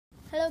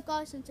Hello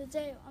guys, and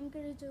today I'm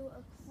going to do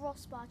a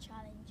crossbar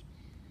challenge,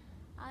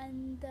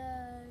 and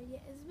yeah,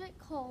 it's a bit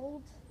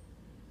cold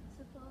I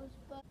suppose,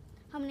 but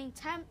how many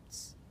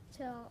attempts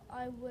till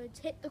I would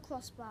hit the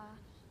crossbar?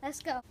 Let's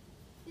go.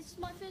 This is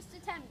my first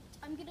attempt.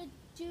 I'm going to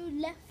do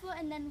left foot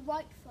and then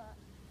right foot.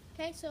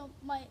 Okay, so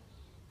my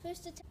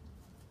first attempt.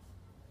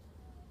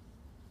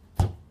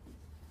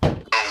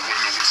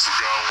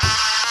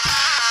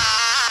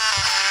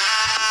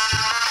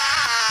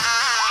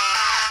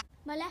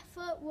 My left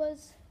foot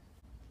was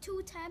 2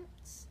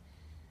 attempts,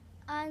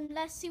 and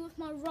let's see with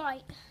my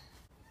right.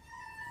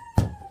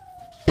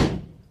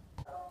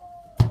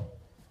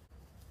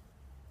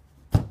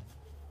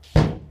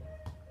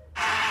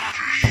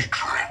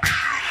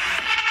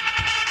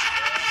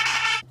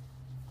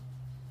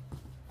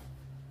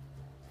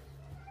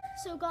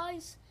 So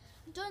guys,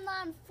 I've done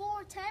that in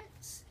 4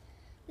 attempts,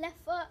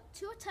 left foot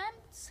 2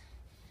 attempts.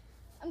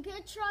 I'm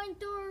going to try and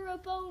do a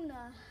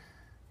Rabona.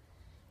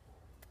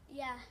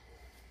 Yeah,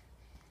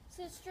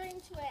 so straight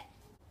into it.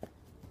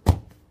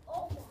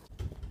 Oh.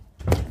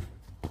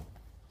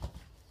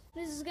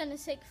 This is going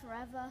to take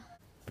forever.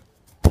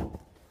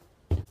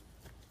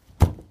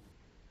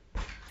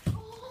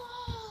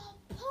 Oh,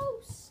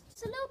 post!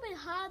 It's a little bit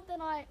harder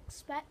than I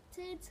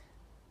expected.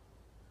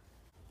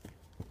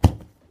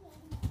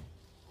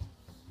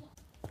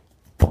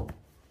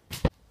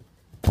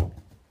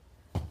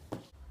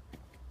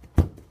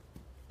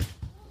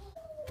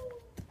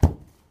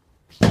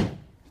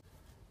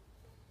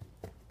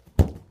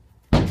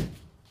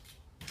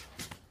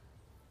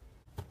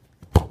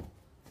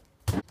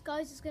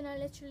 Guys, it's gonna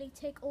literally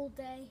take all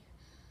day.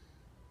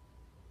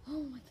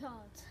 Oh my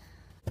god.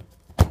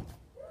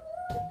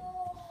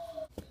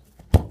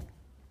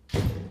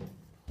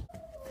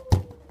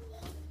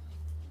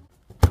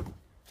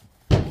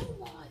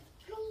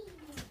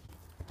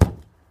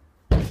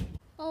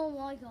 Oh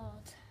my god.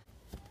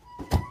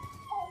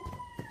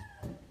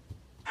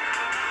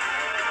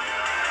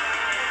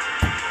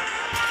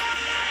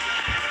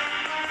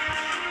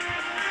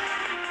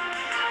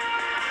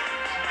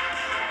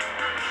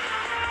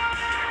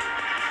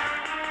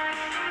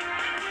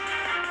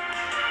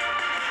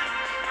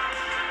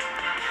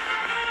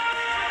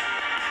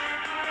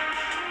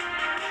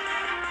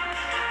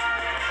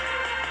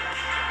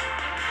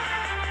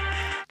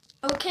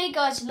 Okay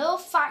guys, a little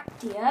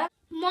fact here.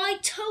 My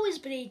toe is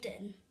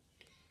bleeding.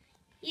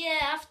 Yeah,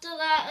 after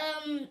that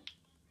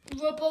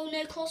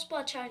Rabona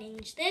crossbar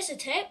challenge. There's a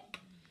tip.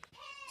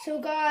 So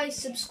guys,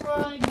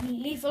 subscribe,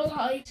 leave a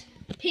like.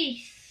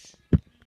 Peace.